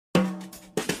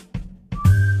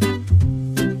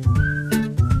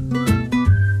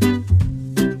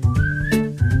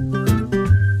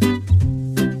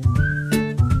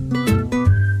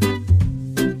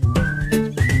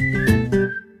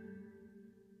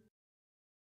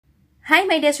Hi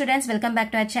my dear students, welcome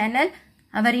back to our channel.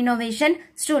 Our innovation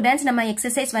students நம்ம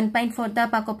exercise 1.4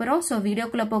 தான் பார்க்க போறோம். So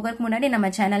வீடியோக்குள்ள போகிறதுக்கு முன்னாடி நம்ம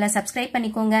சேனலை subscribe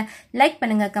பண்ணிக்கோங்க, லைக்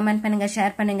பண்ணுங்க, கமெண்ட் பண்ணுங்க,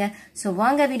 ஷேர் பண்ணுங்க. So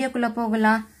வாங்க வீடியோக்குள்ள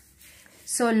போகலாம்.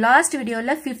 So last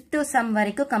வீடியோல 5th sum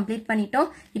வரைக்கும் complete பண்ணிட்டோம்.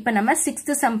 இப்போ நம்ம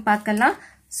 6th sum பார்க்கலாம்.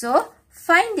 So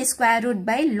find the square root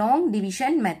by long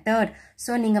division method.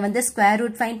 So நீங்க வந்து square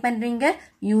root find பண்றீங்க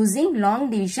using long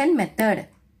division method.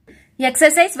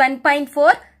 Exercise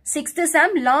 1.4 6th sum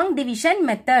long division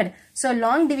method. So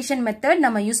long division method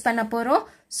நம்ம use பண்ண போறோம்.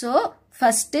 So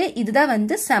first இதுதான்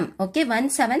வந்து sum. Okay,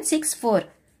 1764.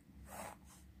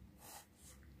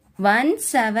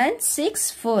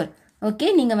 1764. Okay,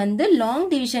 நீங்க வந்து long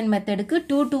division methodக்கு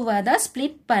 2 தான்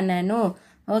split பண்ணணும்.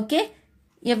 Okay,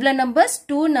 எவ்வளவு numbers?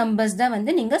 2 numbers தான்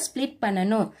வந்து நீங்க split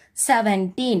பண்ணணும்.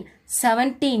 17.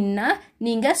 17னா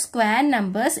நீங்க square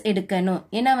numbers எடுக்கணும்.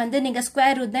 ஏன்னா வந்து நீங்க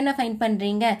square root தானே find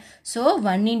பண்றீங்க. So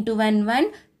 1 into 1 1,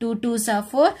 2 2s are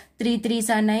 4, 3 3s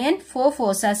are 9, 4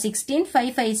 4s are 16,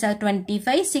 5 5s are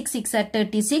 25, 6 6 are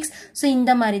 36. So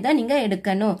இந்த மாதிரி தான் நீங்க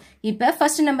எடுக்கணும். இப்ப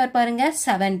first number பாருங்க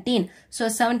 17. So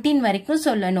 17 வரைக்கும்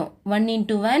சொல்லணும். 1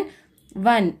 into 1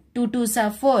 1, 2 2s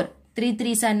are 4, 3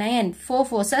 3s are 9, 4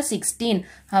 4s are 16.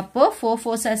 அப்போ 4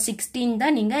 4s are 16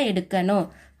 தான் நீங்க எடுக்கணும்.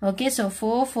 Okay, so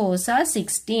 4 4s are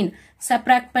 16.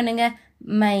 Subtract பண்ணுங்க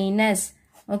minus.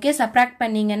 Okay, subtract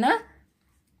பண்ணீங்கன்னா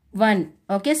 1.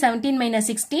 Okay, 17 minus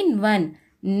 16 1.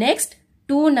 Next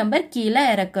 2 number கீழே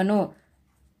இறக்கணும்.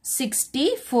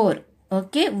 64.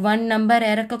 Okay, 1 number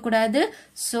இறக்க கூடாது.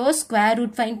 So square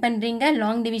root find பண்றீங்க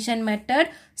long division method.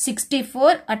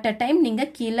 64 at a time நீங்க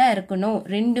கீழே இறக்கணும்.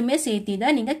 ரெண்டுமே சேர்த்தி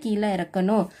தான் நீங்க கீழே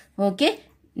இறக்கணும். Okay,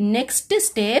 next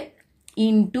step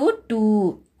into 2.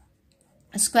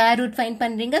 Square root find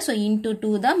பண்றீங்க. So into 2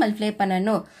 தான் multiply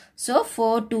பண்ணணும். So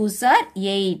 4 2s are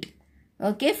 8.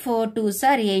 Okay, 4 2s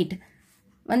are 8.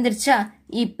 வந்துருச்சா?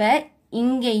 இப்ப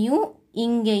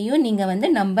இங்கேயும் நீங்க வந்து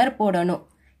நம்பர் போடணும்.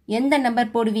 எந்த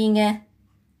நம்பர் போடுவீங்க?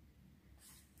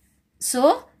 So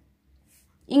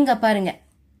இங்க பாருங்க.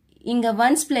 இங்க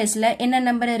ones placeல என்ன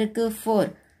நம்பர் இருக்கு? 4.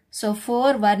 So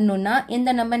 4 வரணும்னா எந்த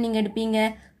நம்பர் நீங்க எடுப்பீங்க?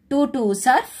 2 2s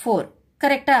are 4.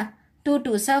 கரெக்டா? 2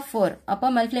 2s are 4. அப்போ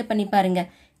மல்டிப்ளை பண்ணி பாருங்க.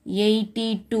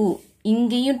 82.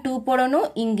 இங்கேயும் 2 போடணும்,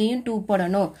 இங்கேயும் 2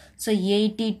 போடணும். So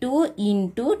 82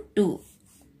 into 2.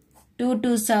 2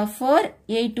 2s are 4,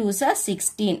 8 2s are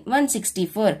 16.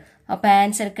 164. அப்போ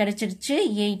ஆன்சர் கிடைச்சிருச்சு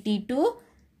 82.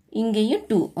 இங்கேயும்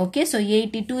 2. Okay, so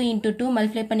 82 into 2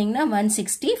 மல்டிப்ளை பண்ணீங்கன்னா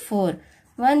 164.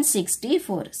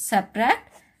 164. Subtract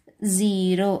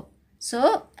 0. So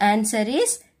answer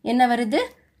is என்ன வருது?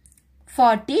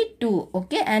 42.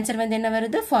 Okay, answer வந்து என்ன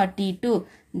வருது? 42.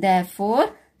 Therefore,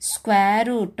 square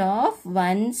root of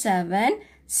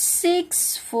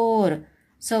 1764.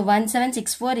 So,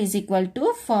 1764 is equal to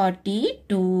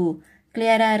 42.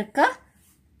 Clear இருக்கா?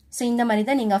 So, இந்த மாதிரி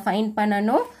தான் நீங்க find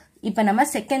பண்ணணும். இப்போ நம்ம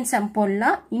second sum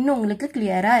போடலாம். இன்னும் உங்களுக்கு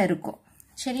clear இருக்கும்.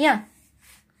 சரியா?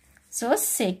 So,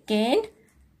 second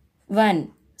one.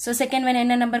 So, second one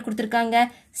என்ன number கொடுத்திருக்காங்க?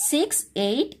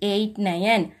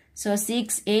 6889. So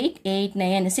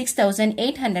 6889,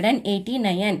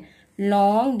 6889,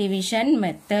 long division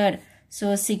method. So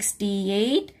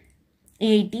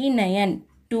 6889,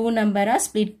 2 number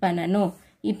split பண்ணணும்.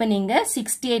 இப்போ நீங்க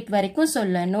 68 வரைக்கும்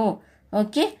சொல்லணும்.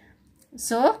 Okay,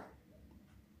 so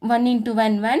 1 into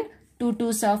 1 1, 2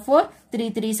 2s are 4, 3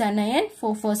 3s are 9,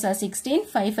 4 4s are 16,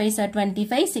 5 5s are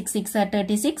 25, 6 6 are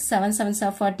 36, 7 7s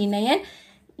are 49,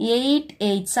 8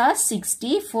 8s are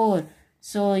 64.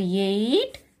 So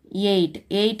 8 8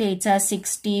 8s are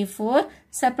 64.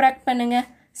 Subtract பண்ணுங்க.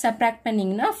 Subtract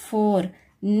பண்ணீங்கன்னா 4.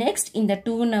 Next இந்த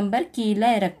 2 number கீழே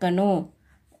இறக்கணும்.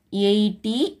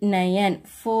 89.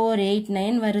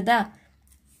 489 வருதா?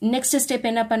 Next step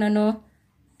என்ன பண்ணணும்?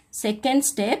 Second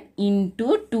step into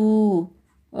 2.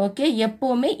 Okay,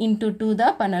 எப்போவுமே into 2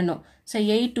 தான் பண்ணணும். So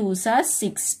 8 2s are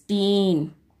 16.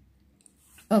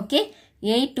 Okay,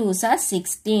 8 2s are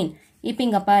 16. இப்போ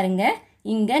இங்க பாருங்க.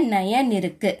 இங்க 9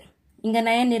 இருக்கு. இங்க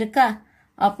 9 இருக்கா?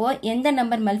 அப்போ எந்த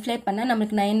நம்பர் மல்டிப்ளை பண்ணா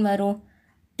நமக்கு 9 வரும்?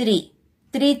 3.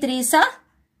 3 3s are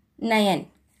 9.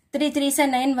 3 3s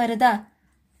are 9 வருதா?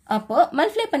 அப்போ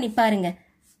மல்டிப்ளை பண்ணி பாருங்க.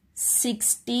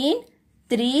 16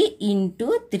 3 into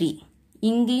 3.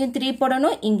 இங்கேயும் 3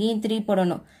 போடணும், இங்கேயும் 3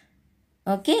 போடணும்.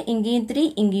 ஓகே, இங்கேயும் 3,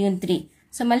 இங்கேயும் 3.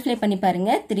 So மல்டிப்ளை பண்ணி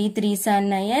பாருங்க. 3 3s are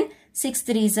 9, 6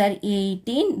 3s are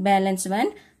 18, balance 1,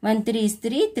 1 3 is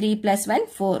 3, 3 plus 1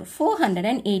 4,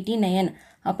 489.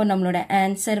 அப்போ நம்மளோட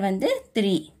ஆன்சர் வந்து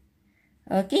 3.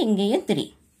 ஓகே, இங்கேயும் 3.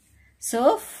 So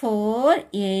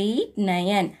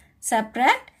 489.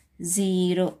 Subtract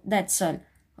 0. That's all.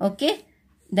 Okay.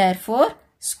 Therefore,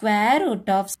 square root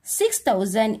of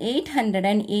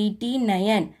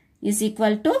 6889 is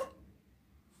equal to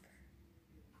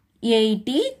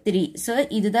 83. So,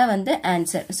 இதுதான் வந்து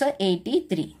answer. So,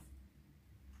 83.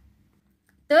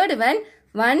 Third one,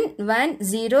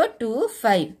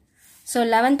 11025. So,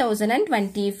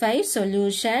 11,025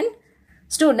 solution.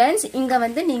 Students, இங்க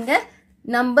வந்து நீங்க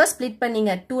number split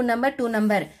பண்ணீங்க. 2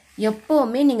 number.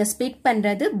 எப்போவுமே நீங்க split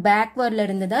பண்றது backwardல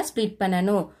இருந்து தான் split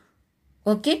பண்ணணும்.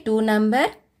 Okay, 2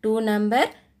 number.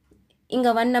 இங்க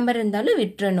 1 number இருந்தாலும்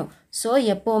விட்டுறணும். So,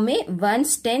 எப்போவுமே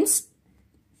 1s, 10s,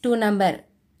 2 number.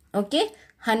 Okay,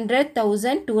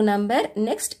 100,000, 2 number.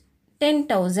 Next,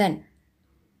 10,000.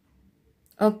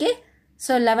 Okay,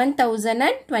 so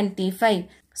 11,025.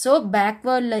 So,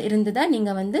 backwardல இருந்து தான்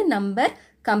நீங்க வந்து number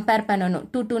compare பண்ணணும்.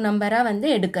 2 number வந்து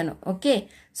எடுக்கணும். Okay,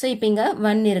 so இப்போ இங்க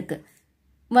 1 இருக்கு.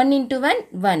 1 into 1,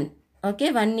 1. Okay,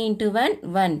 1 into 1,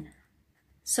 1.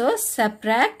 So,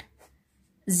 subtract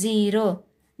 0.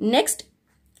 Next,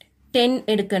 10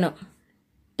 எடுக்கணும்.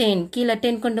 10. கீழ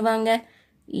 10 கொண்டு வாங்க.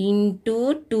 Into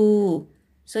 2.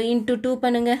 So, into 2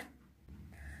 பண்ணுங்க.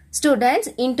 Students,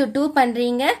 into 2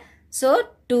 பண்றீங்க. So,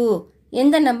 2.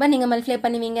 எந்த நம்பர் நீங்க மல்டிப்ளை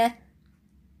பண்ணுவீங்க?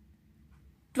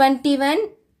 21.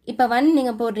 இப்ப 1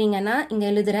 நீங்க போடுறீங்கன்னா, இங்க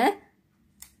எழுதுறேன்.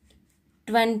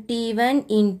 21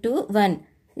 into 1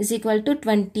 is equal to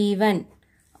 21.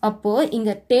 அப்போ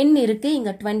இங்க 10 இருக்கு,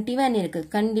 இங்க 21 இருக்கு.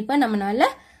 கண்டிப்பா நம்மனால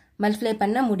மல்டிப்ளை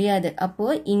பண்ண முடியாது. அப்போ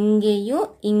இங்கேயும்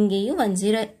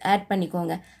 10 ஆட்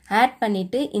பண்ணிக்கோங்க. ஆட்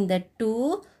பண்ணிட்டு இந்த 2,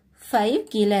 5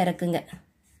 கீழே இறக்குங்க.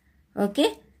 ஓகே,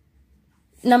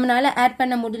 நம்மனால ஆட்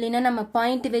பண்ண முடியலன்னா நம்ம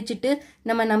பாயிண்ட் வச்சுட்டு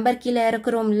நம்ம நம்பர் கீழே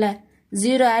இறக்குறோம்ல,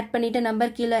 0 ஆட் பண்ணிட்டு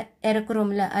நம்பர் கீழே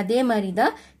இறக்குறோம்ல, அதே மாதிரி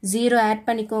தான் 0 ஆட்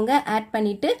பண்ணிக்கோங்க. ஆட்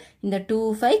பண்ணிட்டு இந்த 2,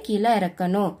 5 கீழே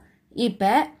இறக்கணும்.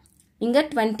 இப்போ இங்க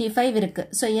 25 இருக்கு.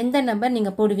 ஸோ எந்த நம்பர்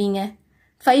நீங்க போடுவீங்க?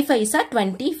 5 5s are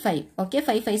 25. Okay,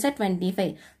 5 5s are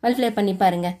 25. Multiply பண்ணி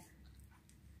பாருங்க.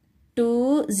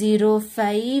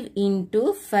 205 into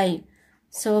 5.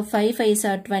 So 5 5s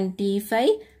are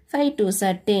 25. 5 2s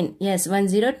are 10. Yes,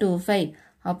 1025.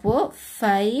 அப்போ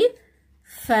 5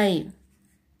 5.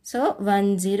 So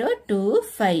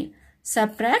 1025.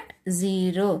 Subtract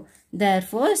 0.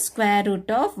 Therefore, square root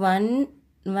of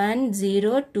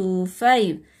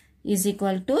 1025 is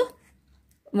equal to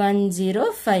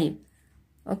 105.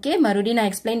 Okay, மறுபடியும் நான்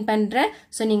எக்ஸ்பிளைன் பண்றேன்.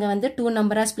 ஸோ நீங்க வந்து 2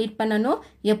 நம்பரா ஸ்பிளிட் பண்ணணும்.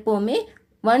 எப்போவுமே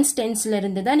 1s, 10sல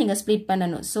இருந்து தான் நீங்க ஸ்பிளிட்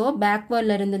பண்ணணும். ஸோ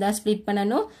பேக்வர்ட்ல இருந்து தான் ஸ்பிளிட்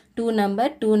பண்ணணும். 2 number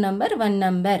 1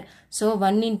 number. So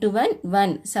 1 into 1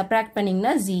 1. Subtract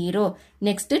பண்ணீங்கன்னா 0.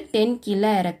 நெக்ஸ்ட் 10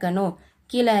 கீழே இறக்கணும்.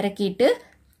 கீழே இறக்கிட்டு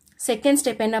செகண்ட்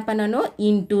ஸ்டெப் என்ன பண்ணணும்?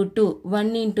 into 2.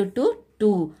 1 into 2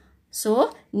 2. ஸோ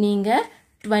நீங்க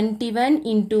 21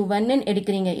 into 1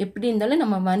 எடுக்கிறீங்க. எப்படி இருந்தாலும்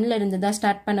நம்ம 1ல இருந்து தான்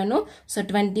ஸ்டார்ட் பண்ணணும். ஸோ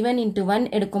 21 into 1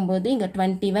 எடுக்கும்போது இங்க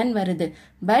 21 வருது.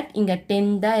 பட் இங்க 10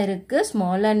 தான் இருக்கு,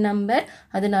 ஸ்மாலர் நம்பர்.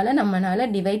 அதனால நம்மளால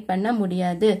டிவைட் பண்ண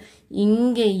முடியாது.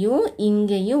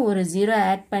 இங்கேயும் ஒரு 0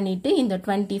 ஆட் பண்ணிட்டு இந்த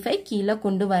 25 கீழே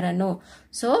கொண்டு வரணும்.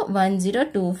 ஸோ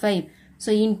 1025. ஸோ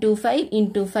into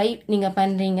 5 நீங்க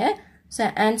பண்றீங்க. ஸோ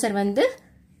ஆன்சர் வந்து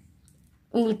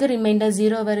உங்களுக்கு ரிமைண்டர்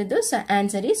 0 வருது. So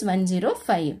answer is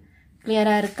 105.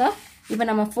 கிளியரா இருக்கா? இப்போ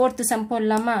நம்ம 4th சம்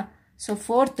போடலாமா? ஸோ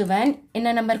 4th one என்ன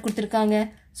நம்பர் கொடுத்துருக்காங்க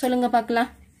சொல்லுங்க பார்க்கலாம்.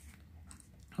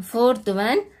 4th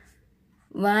one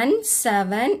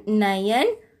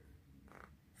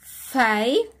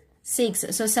 17956.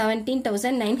 ஸோ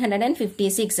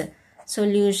 17,956.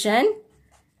 சொல்யூஷன்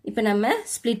இப்போ நம்ம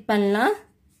ஸ்பிளிட் பண்ணலாம்.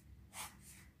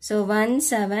 ஸோ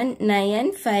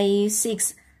 17956.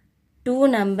 2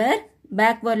 நம்பர்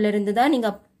பேக்வர்ட்ல இருந்து தான் நீங்க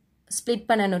ஸ்பிளிட்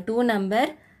பண்ணணும். 2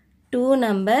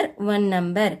 number 1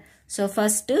 number. So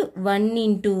first 1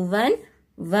 into 1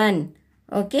 1.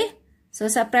 Okay, so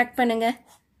subtract பண்ணுங்க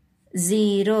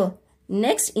 0.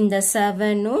 next இந்த 7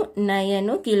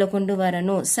 9 கீழே கொண்டு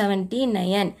வரணும்.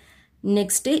 79.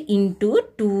 next into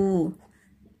 2.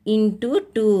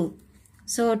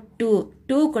 so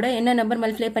 2 கூட என்ன நம்பர்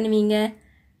மல்டிப்ளை பண்ணுவீங்க?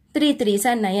 3 3s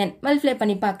are 9. மல்டிப்ளை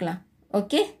பண்ணி பார்க்கலாம்.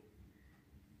 ஓகே,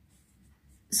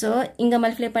 so இங்க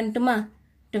மல்டிப்ளை பண்ணட்டுமா?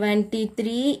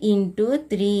 23 into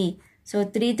 3. So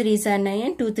 3 3s are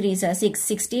 9, 2 3s are 6.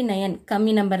 69.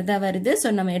 கம்மி நம்பர் தான் வருது. So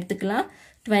நம்ம எடுத்துக்கலாம்.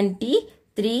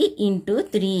 23 into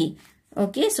 3.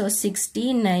 Okay, so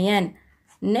 69.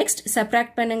 Next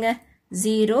subtract பண்ணுங்க.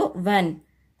 0 1.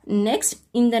 Next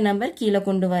இந்த நம்பர் கீழே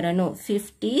கொண்டு வரணும்.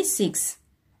 56.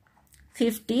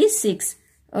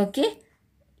 Okay,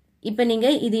 இப்போ நீங்க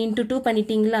இது into 2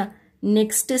 பண்ணிட்டீங்களா?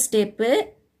 Next step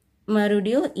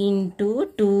மறுபடியும் into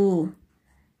 2.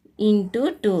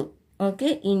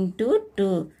 Okay, into 2.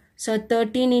 So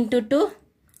 13 into 2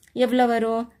 எவ்வளவு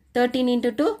வரும்? 13 into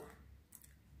 2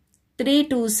 3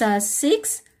 2s are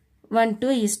 6. 1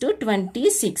 2 is to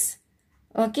 26.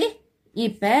 Okay,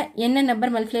 இப்போ என்ன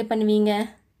நம்பர் மல்டிப்ளை பண்ணுவீங்க?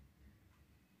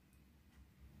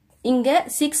 இங்கே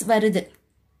 6 வருது.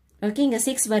 ஓகே, இங்கே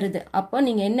 6 வருது. அப்போ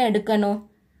நீங்கள் என்ன எடுக்கணும்?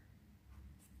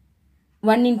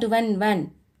 1 into 1 1,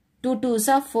 2 2s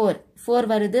are 4, 4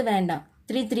 வருது வேண்டாம்.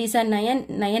 3 3s are 9,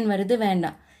 9 வருது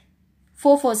வேண்டாம்.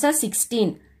 4 4s are 16.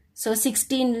 ஸோ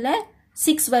 16ல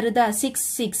 6 வருதா? 6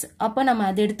 6. அப்போ நம்ம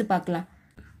அதை எடுத்து பார்க்கலாம்.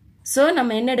 ஸோ நம்ம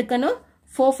என்ன எடுக்கணும்?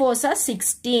 4 4s are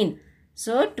 16.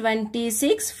 So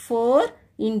 26 4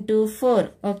 into 4.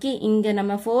 Okay, இங்கே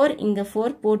நம்ம 4 இங்கே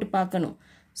 4 போட்டு பார்க்கணும்.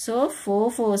 So 4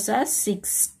 4s are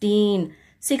 16.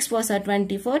 6 4s are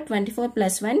 24. 24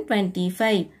 plus 1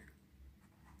 25.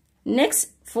 Next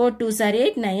 4 2s are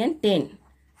 8 9 10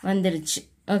 வந்துருச்சு.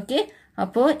 ஓகே,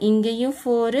 அப்போ இங்கேயும்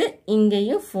 4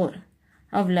 இங்கேயும் 4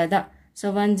 அவ்வளோதான். So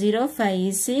 1 0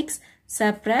 5 6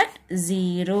 subtract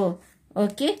 0.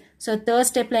 Okay, so third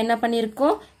ஸ்டெப்பில் என்ன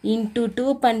பண்ணியிருக்கோம்? இன்டூ 2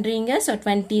 பண்ணுறீங்க. ஸோ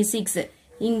 26.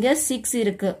 இங்கே 6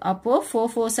 இருக்கு. அப்போ 4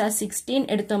 4s are 16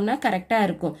 எடுத்தோம்னா கரெக்டாக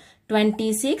இருக்கும்.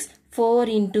 26 4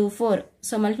 into 4.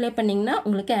 ஸோ மல்டிப்ளை பண்ணிங்கன்னா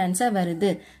உங்களுக்கு ஆன்சர் வருது.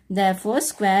 therefore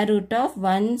square root of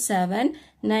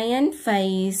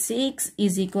 17956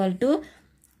 is equal to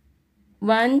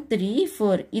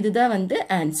 134. இதுதான் வந்து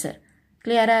ஆன்சர்.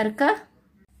 கிளியரா இருக்கா?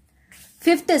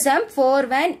 Fifth some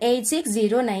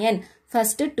 418609.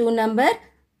 First 2 number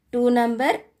 2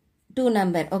 number 2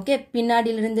 number. Okay,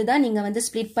 பின்னாடியிலிருந்து தான் நீங்கள் வந்து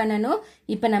ஸ்ப்ளிட் பண்ணணும்.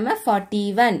 இப்போ நம்ம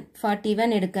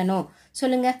 41 எடுக்கணும்.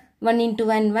 சொல்லுங்க. 1 into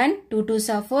 1 1, 2 2s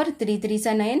are 4, 3 3s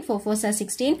are 9, 4 4s are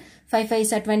 16, 5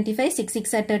 5s are 25, 6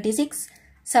 6 are 36,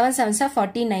 7 7s are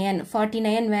 49.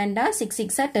 49 வேண்டாம். 6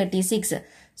 6 are 36.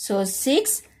 So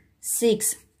 6 6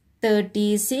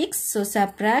 36. So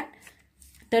subtract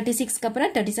 36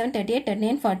 அப்புறம் 37 38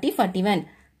 39 40 41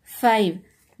 5.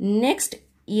 Next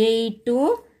 8 2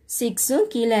 6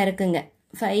 கீழே இருக்குங்க.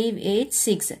 5 8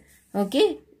 6. Okay,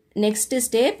 next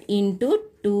step into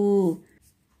 2.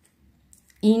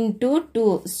 into 2.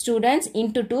 Students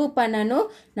into 2 பண்ணணும்.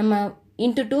 நம்ம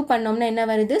into 2 பண்ணோம்னா என்ன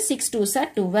வருது? 6 2s are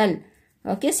 12.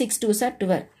 Okay, 6 2s are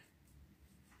 12.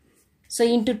 So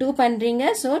into 2 பண்ணுறீங்க.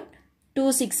 So 2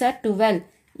 6 are 12.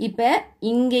 இப்போ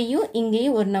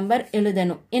இங்கேயும் ஒரு நம்பர்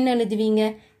எழுதணும். என்ன எழுதுவீங்க?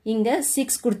 இங்கே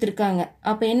 6 கொடுத்துருக்காங்க.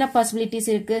 அப்போ என்ன பாசிபிலிட்டிஸ்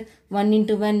இருக்கு? 1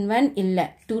 into 1 1 இல்லை,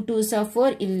 2 2s are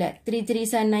 4 இல்லை, 3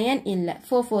 3s are 9 இல்லை,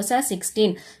 4 4s are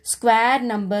 16. ஸ்கொயர்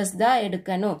நம்பர்ஸ் தான்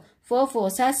எடுக்கணும். 4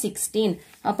 4s are 16.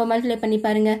 அப்போ மல்டிப்ளை பண்ணி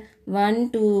பாருங்க. 1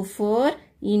 2 4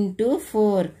 into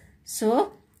 4. So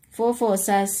 4 4s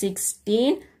are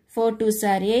 16. 4 2s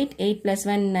are 8. 8 plus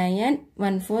 1 9.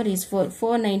 1 4 is 4.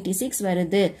 496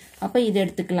 வருது. அப்போ இது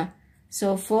எடுத்துக்கலாம். So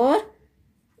 4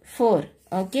 4.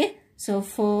 Okay, so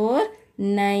 4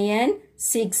 9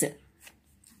 6.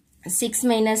 6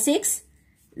 minus 6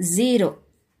 0.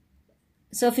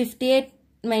 So 58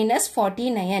 minus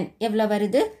 49 எவ்வளோ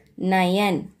வருது?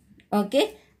 9. ஓகே,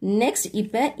 நெக்ஸ்ட்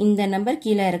இப்போ இந்த நம்பர்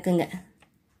கீழே இருக்குங்க.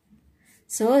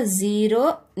 ஸோ 0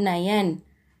 9.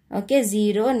 ஓகே,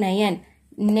 0 9.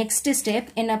 நெக்ஸ்ட் ஸ்டெப்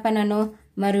என்ன பண்ணணும்?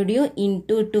 மறுபடியும்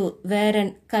இன்டூ 2. வேற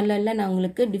கலரில் நான்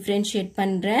உங்களுக்கு டிஃப்ரென்ஷியேட்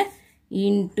பண்ணுறேன்.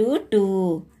 Into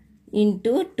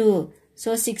 2. So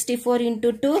 64 into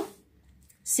 2.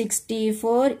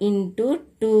 64 into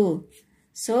 2.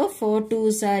 So 4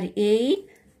 2s are 8.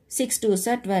 6 2s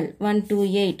are 12. 1 2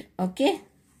 8. Okay,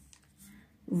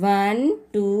 1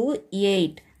 2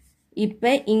 8.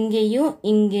 இப்போ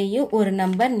இங்கேயும் ஒரு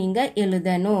நம்பர் நீங்கள்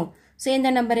எழுதணும். ஸோ எந்த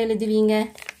நம்பர் எழுதுவீங்க?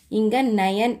 இங்கே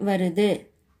 9 வருது.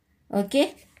 ஓகே,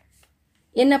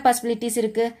 என்ன பாசிபிலிட்டிஸ்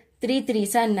இருக்கு? 3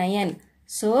 3s are 9.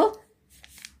 ஸோ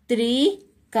 3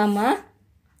 கமா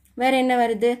வேற என்ன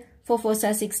வருது? 4 4s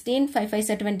are 16, 5 5s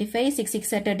are 25, 6 6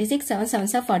 are 36, 7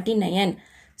 7s are 49.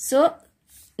 So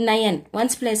 9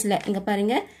 once பிளேஸில் இங்கே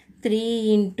பாருங்க. 3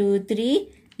 into 3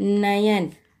 9.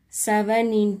 7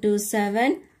 into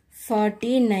 7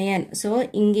 49. ஸோ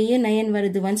இங்கேயும் 9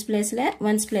 வருது. ஒன்ஸ்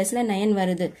பிளேஸில் 9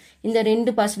 வருது. இந்த ரெண்டு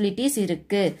பாசிபிலிட்டிஸ்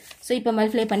இருக்கு. ஸோ இப்போ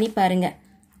மல்டிப்ளை பண்ணி பாருங்க.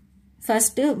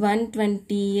 First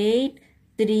 128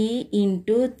 3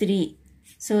 into 3.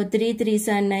 So 3 3s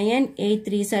are 9, 8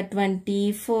 3s are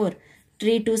 24,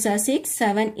 3 2s are 6,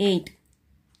 7 8.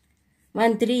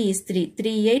 1 3 is 3.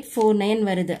 3 8 4 9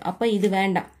 வருது. அப்போ இது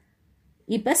வேண்டாம்.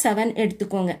 இப்போ 7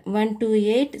 எடுத்துக்கோங்க. 1 2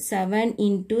 8 7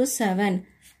 into 7.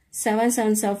 7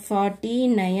 7s are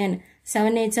 49.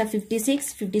 7 8s are 56,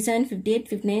 57 58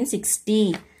 59 60.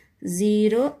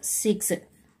 0 6.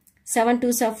 7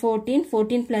 2s are 14.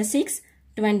 14 plus 6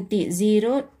 20.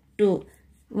 0 2.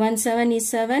 1 7 is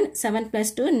 7. 7 plus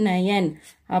 2 9.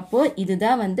 அப்போ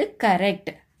இதுதான் வந்து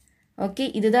கரெக்ட். ஓகே,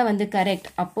 இதுதான் வந்து கரெக்ட்.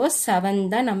 அப்போ 7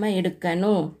 தான் நம்ம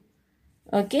எடுக்கணும்.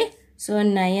 Okay, so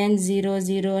 9 0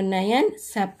 0 9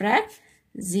 subtract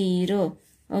 0.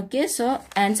 Okay so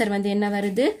answer வந்து என்ன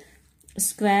வருது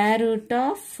square root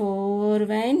of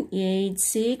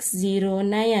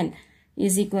 418609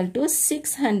 is equal to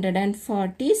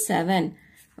 647.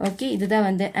 Okay இதுதான்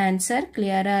வந்து ஆன்சர்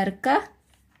கிளியரா இருக்கா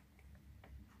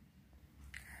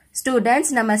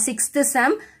ஸ்டூடெண்ட்ஸ் நம்ம 6th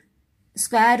sum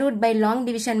square root by long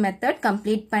division method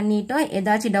complete பண்ணிட்டோம்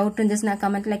ஏதாச்சும் டவுட் இருந்துச்சுன்னா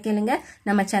கமெண்ட்ல கேளுங்க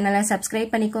நம்ம சேனலை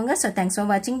சப்ஸ்கிரைப் பண்ணிக்கோங்க so thanks for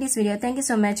watching this video thank you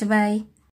so much bye